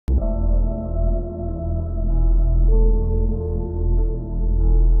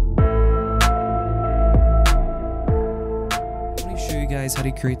guys how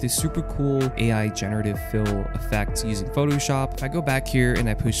to create this super cool AI generative fill effect using Photoshop. If I go back here and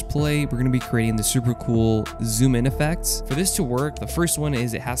I push play, we're going to be creating the super cool zoom in effects. For this to work, the first one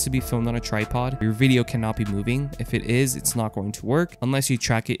is it has to be filmed on a tripod. Your video cannot be moving. If it is, it's not going to work unless you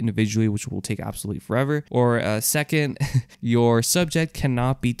track it individually, which will take absolutely forever. Or second, your subject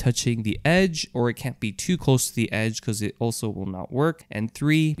cannot be touching the edge, or it can't be too close to the edge because it also will not work. And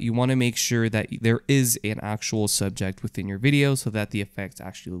three, you want to make sure that there is an actual subject within your video so that the effect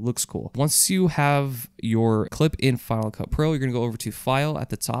actually looks cool. Once you have your clip in Final Cut Pro, you're going to go over to File at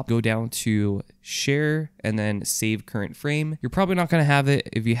the top, go down to Share, and then Save Current Frame. You're probably not going to have it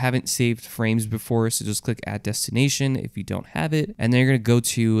if you haven't saved frames before, so just click Add Destination if you don't have it, and then you're going to go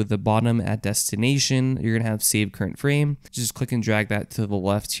to the bottom at Destination. You're going to have Save Current Frame. Just click and drag that to the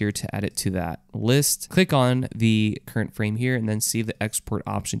left here to add it to that list. Click on the current frame here and then save the export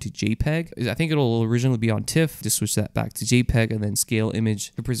option to JPEG. I think it'll originally be on TIFF. Just switch that back to JPEG, and then Scale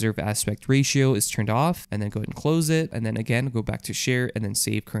Image to Preserve Aspect Ratio is turned off, and then go ahead and close it, and then again go back to Share and then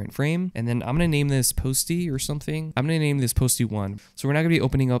Save Current Frame. And then I'm going to name this Posty or something. I'm going to name this Posty 1. So we're not going to be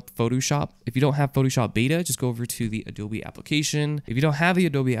opening up Photoshop. If you don't have Photoshop Beta, just go over to the Adobe application. If you don't have the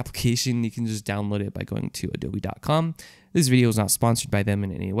Adobe application, you can just download it by going to adobe.com. This video is not sponsored by them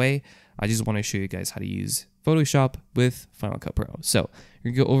in any way. I just want to show you guys how to use Photoshop with Final Cut Pro. So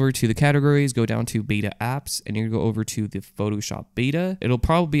you're going to go over to the categories, go down to Beta Apps, and you're going to go over to the Photoshop Beta. It'll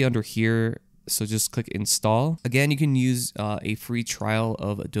probably be under here, so just click Install. Again, you can use a free trial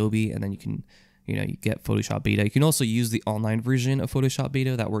of Adobe, and then you can you get Photoshop Beta. You can also use the online version of Photoshop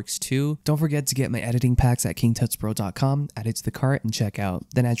Beta. That works too. Don't forget to get my editing packs at KingTutsPro.com. Add it to the cart and check out.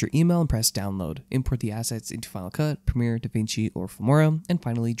 Then add your email and press download. Import the assets into Final Cut, Premiere, DaVinci, or Filmora, and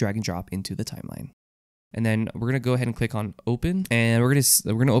finally drag and drop into the timeline. And then we're going to go ahead and click on open, and we're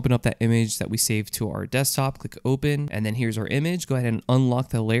going to open up that image that we saved to our desktop. Click open, and then here's our image. Go ahead and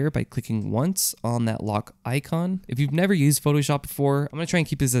unlock the layer by clicking once on that lock icon. If you've never used Photoshop before, I'm going to try and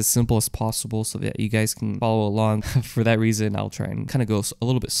keep this as simple as possible so that you guys can follow along. For that reason, I'll try and kind of go a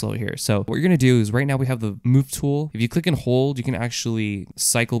little bit slow here. So what you're going to do is right now we have the move tool. If you click and hold, you can actually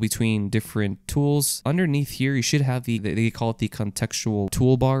cycle between different tools. Underneath here, you should have they call it the contextual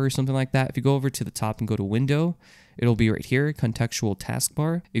toolbar or something like that. If you go over to the top and go to window, it'll be right here, contextual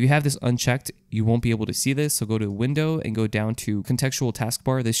taskbar. If you have this unchecked, you won't be able to see this. So go to window and go down to contextual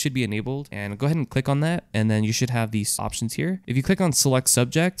taskbar. This should be enabled, and go ahead and click on that. And then you should have these options here. If you click on select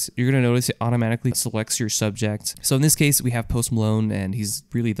subject, you're going to notice it automatically selects your subject. So in this case, we have Post Malone, and he's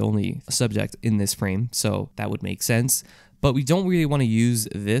really the only subject in this frame. So that would make sense. But we don't really want to use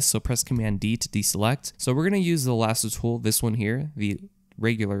this. So press Command D to deselect. So we're going to use the lasso tool, this one here, the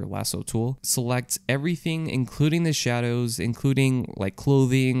regular lasso tool. Select everything, including the shadows, including like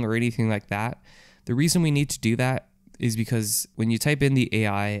clothing or anything like that. The reason we need to do that is because when you type in the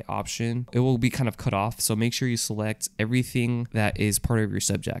AI option, it will be kind of cut off. So make sure you select everything that is part of your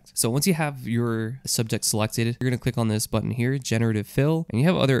subject. So once you have your subject selected, you're going to click on this button here, Generative Fill. And you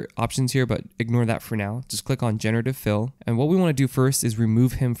have other options here, but ignore that for now. Just click on Generative Fill. And what we want to do first is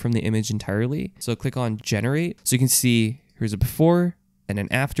remove him from the image entirely. So click on Generate. So you can see here's a before, and then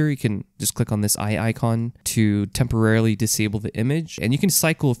after. You can just click on this eye icon to temporarily disable the image, and you can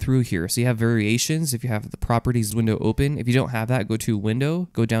cycle through here. So you have variations if you have the properties window open. If you don't have that, go to window,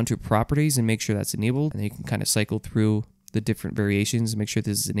 go down to properties and make sure that's enabled, and then you can kind of cycle through the different variations and make sure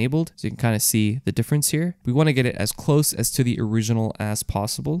this is enabled, so you can kind of see the difference here. We want to get it as close as to the original as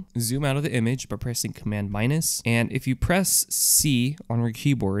possible. Zoom out of the image by pressing Command-, and if you press C on your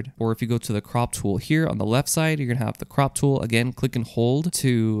keyboard, or if you go to the crop tool here on the left side, you're gonna have the crop tool. Again, click and hold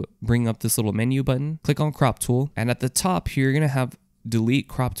to bring up this little menu button. Click on crop tool, and at the top here you're gonna have delete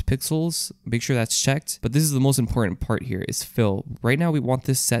cropped pixels. Make sure that's checked. But this is the most important part here, is fill. Right now we want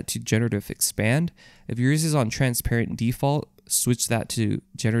this set to generative expand. If yours is on transparent default, switch that to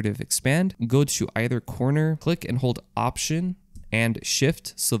generative expand. Go to either corner, click and hold Option and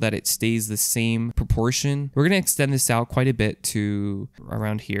Shift so that it stays the same proportion. We're going to extend this out quite a bit to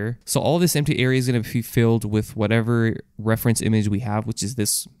around here. So all this empty area is going to be filled with whatever reference image we have, which is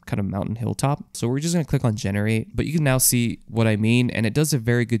this kind of mountain hilltop. So we're just going to click on Generate, but you can now see what I mean, and it does a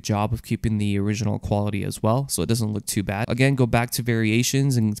very good job of keeping the original quality as well, so it doesn't look too bad. Again, go back to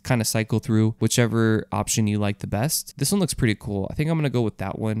variations and kind of cycle through whichever option you like the best. This one looks pretty cool. I think I'm going to go with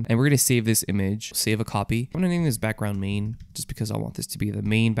that one, and we're going to save this image, save a copy. I'm going to name this background main just because I want this to be the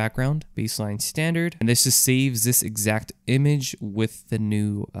main background, baseline standard, and this just saves this exact image with the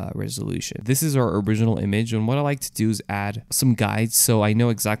new resolution. This is our original image, and what I like to do is add some guides so I know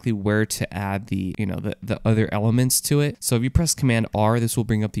exactly exactly where to add the, the other elements to it. So if you press Command R, this will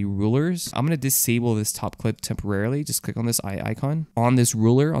bring up the rulers. I'm going to disable this top clip temporarily. Just click on this eye icon. On this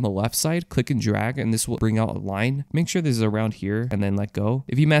ruler on the left side, click and drag, and this will bring out a line. Make sure this is around here and then let go.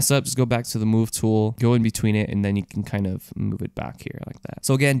 If you mess up, just go back to the move tool, go in between it, and then you can kind of move it back here like that.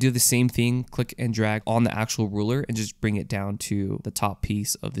 So again, do the same thing, click and drag on the actual ruler and just bring it down to the top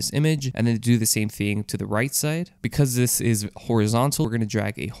piece of this image, and then do the same thing to the right side. Because this is horizontal, we're going to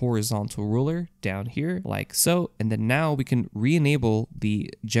drag a horizontal ruler down here like so, and then now we can re-enable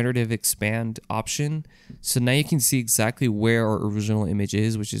the generative expand option. So now you can see exactly where our original image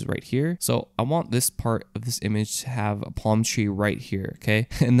is, which is right here. So I want this part of this image to have a palm tree right here, okay?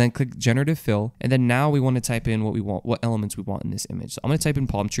 And then click generative fill, and then now we want to type in what we want, what elements we want in this image. So I'm going to type in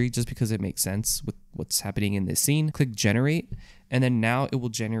palm tree just because it makes sense with what's happening in this scene. Click generate, and then now it will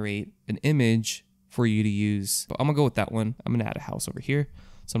generate an image for you to use. But I'm gonna go with that one. I'm gonna add a house over here.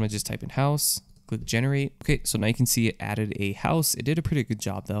 So I'm gonna just type in house, click generate. Okay, so now you can see it added a house. It did a pretty good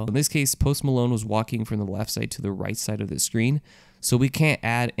job though. In this case, Post Malone was walking from the left side to the right side of the screen. So we can't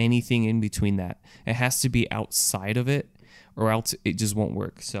add anything in between that. It has to be outside of it, or else it just won't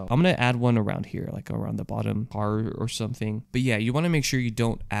work. So I'm gonna add one around here, like around the bottom bar or something. But yeah, you wanna make sure you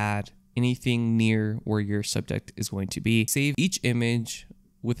don't add anything near where your subject is going to be. Save each image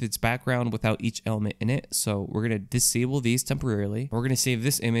with its background without each element in it. So we're going to disable these temporarily. We're going to save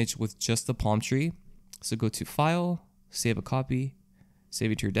this image with just the palm tree. So go to File, Save a Copy,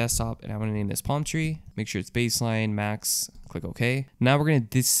 save it to your desktop, and I'm going to name this palm tree. Make sure it's baseline, max, click OK. Now we're going to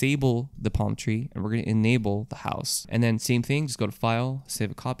disable the palm tree and we're going to enable the house. And then same thing, just go to File,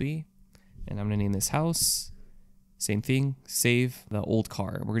 Save a Copy, and I'm going to name this house. Same thing, save the old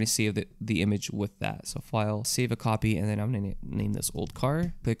car. We're going to save the image with that. So File, Save a Copy, and then I'm going to name this old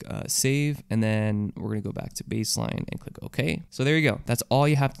car. Click Save, and then we're going to go back to baseline and click OK. So there you go. That's all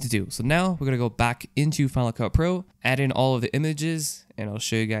you have to do. So now we're going to go back into Final Cut Pro, add in all of the images, and I'll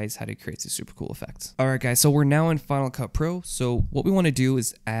show you guys how to create this super cool effect. All right, guys, so we're now in Final Cut Pro. So what we want to do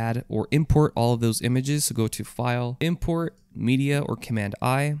is add or import all of those images. So go to File, Import, Media, or Command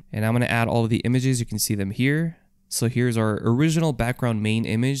I, and I'm going to add all of the images. You can see them here. So here's our original background main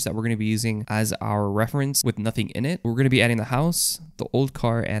image that we're going to be using as our reference with nothing in it. We're going to be adding the house, the old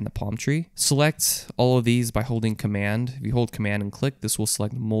car, and the palm tree. Select all of these by holding Command. If you hold Command and click, this will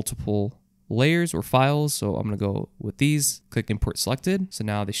select multiple layers or files. So I'm going to go with these, click Import Selected. So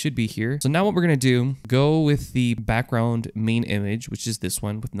now they should be here. So now what we're going to do, go with the background main image, which is this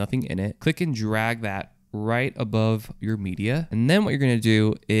one with nothing in it. Click and drag that right above your media. And then what you're going to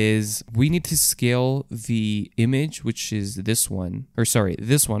do is we need to scale the image, which is this one, or sorry,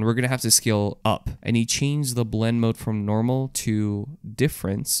 this one. We're going to have to scale up, and you change the blend mode from normal to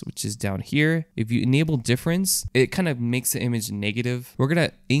difference, which is down here. If you enable difference, it kind of makes the image negative. We're going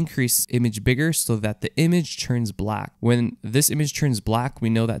to increase image bigger so that the image turns black. When this image turns black, we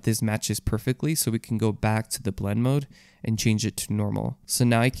know that this matches perfectly. So we can go back to the blend mode and change it to normal. So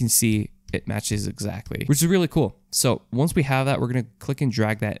now you can see it matches exactly, which is really cool. So once we have that, we're going to click and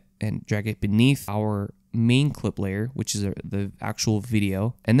drag that and drag it beneath our main clip layer, which is the actual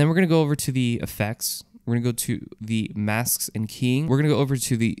video. And then we're going to go over to the effects. We're going to go to the masks and keying. We're going to go over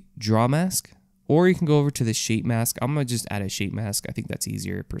to the draw mask, or you can go over to the shape mask. I'm going to just add a shape mask. I think that's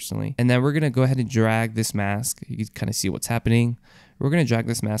easier personally. And then we're going to go ahead and drag this mask. You can kind of see what's happening. We're going to drag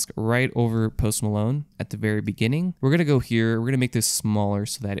this mask right over Post Malone at the very beginning. We're going to go here. We're going to make this smaller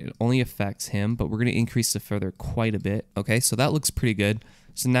so that it only affects him, but we're going to increase the feather quite a bit. Okay, so that looks pretty good.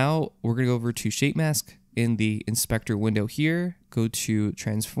 So now we're going to go over to Shape Mask in the inspector window here. Go to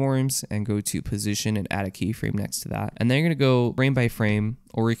Transforms and go to Position and add a keyframe next to that. And then you're going to go frame by frame,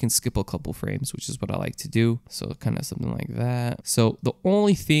 or you can skip a couple frames, which is what I like to do. So kind of something like that. So the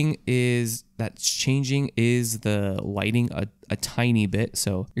only thing is that's changing is the lighting a tiny bit.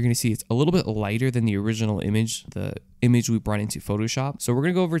 So you're going to see it's a little bit lighter than the original image, the image we brought into Photoshop. So we're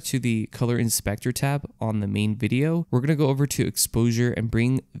going to go over to the Color Inspector tab on the main video. We're going to go over to Exposure and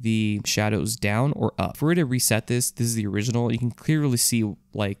bring the shadows down or up. For to reset this is the original. You can clearly see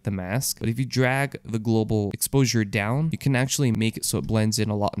like the mask, but if you drag the global exposure down, you can actually make it so it blends in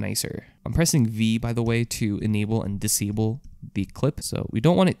a lot nicer. I'm pressing V, by the way, to enable and disable the clip. So we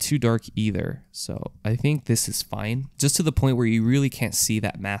don't want it too dark either. So I think this is fine, just to the point where you really can't see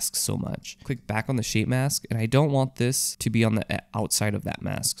that mask so much. Click back on the shape mask, and I don't want this to be on the outside of that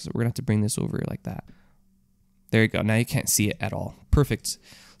mask. So we're gonna have to bring this over like that. There you go. Now you can't see it at all. Perfect.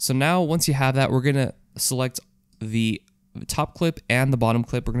 So now once you have that, we're gonna select the top clip and the bottom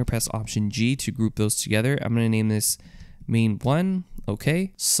clip. We're gonna press Option G to group those together. I'm gonna name this main one.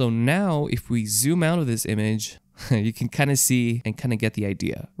 Okay. So now if we zoom out of this image, you can kind of see and kind of get the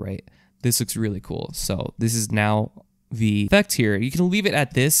idea, right? This looks really cool. So this is now the effect here. You can leave it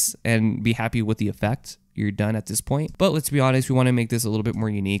at this and be happy with the effect. You're done at this point. But let's be honest, we want to make this a little bit more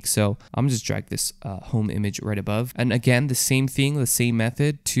unique. So I'm just drag this home image right above. And again, the same thing, the same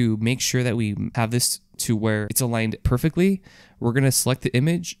method to make sure that we have this to where it's aligned perfectly. We're going to select the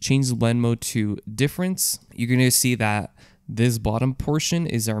image, change the blend mode to difference. You're going to see that this bottom portion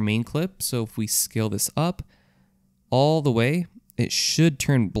is our main clip. So if we scale this up all the way, it should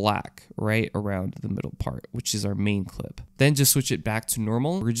turn black right around the middle part, which is our main clip. Then just switch it back to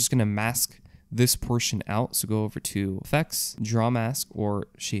normal. We're just going to mask this portion out. So go over to effects, draw mask or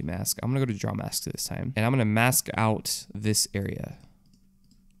shape mask. I'm going to go to draw mask this time, and I'm going to mask out this area,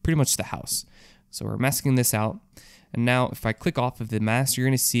 pretty much the house. So we're masking this out. And now if I click off of the mask, you're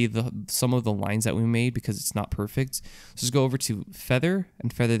going to see some of the lines that we made because it's not perfect. So just go over to feather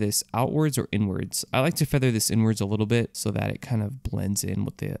and feather this outwards or inwards. I like to feather this inwards a little bit so that it kind of blends in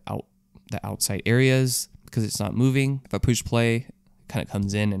with the outside areas because it's not moving. If I push play, it kind of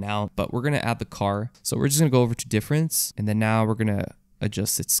comes in and out, but we're going to add the car. So we're just going to go over to difference, and then now we're going to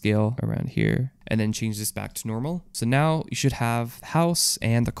adjust its scale around here and then change this back to normal. So now you should have the house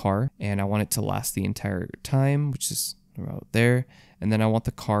and the car, and I want it to last the entire time, which is about there. And then I want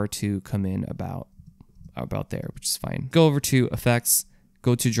the car to come in about there, which is fine. Go over to effects,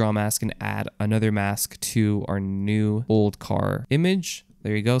 go to draw mask and add another mask to our new old car image.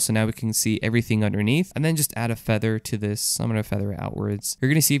 There you go. So now we can see everything underneath, and then just add a feather to this. I'm going to feather it outwards. You're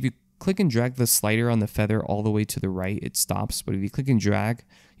going to see if you click and drag the slider on the feather all the way to the right, it stops. But if you click and drag,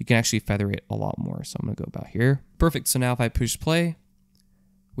 you can actually feather it a lot more. So I'm going to go about here. Perfect. So now if I push play,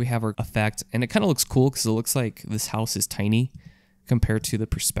 we have our effect, and it kind of looks cool because it looks like this house is tiny compared to the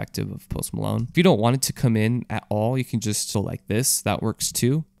perspective of Post Malone. If you don't want it to come in at all, you can just go like this. That works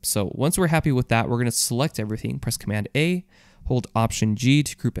too. So once we're happy with that, we're going to select everything, press Command A, hold Option G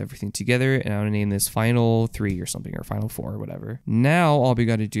to group everything together, and I'm going to name this Final 3 or something, or Final 4 or whatever. Now all we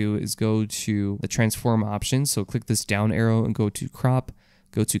got to do is go to the transform option. So click this down arrow and go to crop,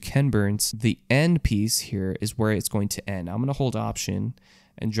 go to Ken Burns. The end piece here is where it's going to end. I'm going to hold Option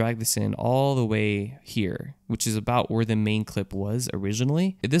and drag this in all the way here, which is about where the main clip was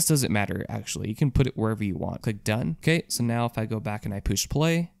originally. This doesn't matter, actually. You can put it wherever you want. Click done. Okay, so now if I go back and I push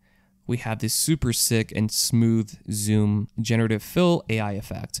play, we have this super sick and smooth zoom generative fill AI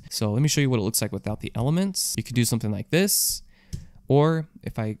effect. So let me show you what it looks like without the elements. You could do something like this, or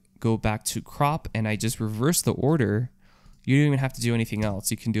if I go back to crop and I just reverse the order, you don't even have to do anything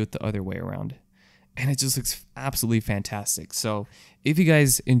else. You can do it the other way around, and it just looks absolutely fantastic. So if you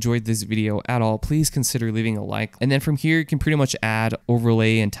guys enjoyed this video at all, please consider leaving a like. And then from here, you can pretty much add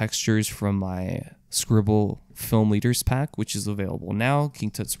overlay and textures from my Scribble Film Leaders pack, which is available now,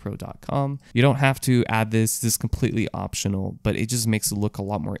 KingTutsPro.com. You don't have to add this. This is completely optional, but it just makes it look a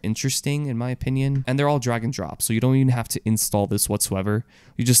lot more interesting in my opinion. And they're all drag and drop, so you don't even have to install this whatsoever.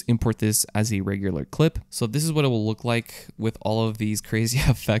 You just import this as a regular clip. So this is what it will look like with all of these crazy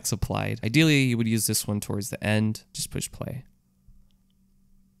effects applied. Ideally, you would use this one towards the end. Just push play.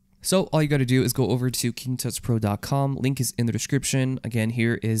 So all you got to do is go over to KingTutsPro.com. Link is in the description. Again,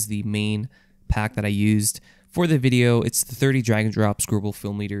 here is the main pack that I used for the video. It's the 30 drag and drop Scribble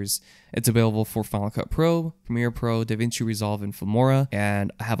Film Leaders. It's available for Final Cut Pro, Premiere Pro, DaVinci Resolve, and Filmora.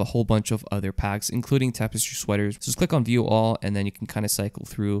 And I have a whole bunch of other packs, including tapestry sweaters. So just click on view all, and then you can kind of cycle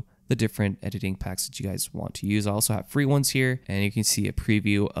through the different editing packs that you guys want to use. I also have free ones here, and you can see a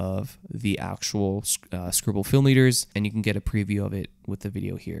preview of the actual Scribble Film Leaders, and you can get a preview of it with the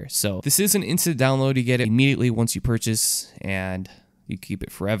video here. So this is an instant download. You get it immediately once you purchase, and you keep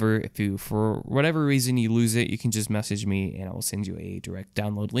it forever. If you, for whatever reason, you lose it, you can just message me and I will send you a direct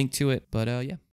download link to it. But yeah.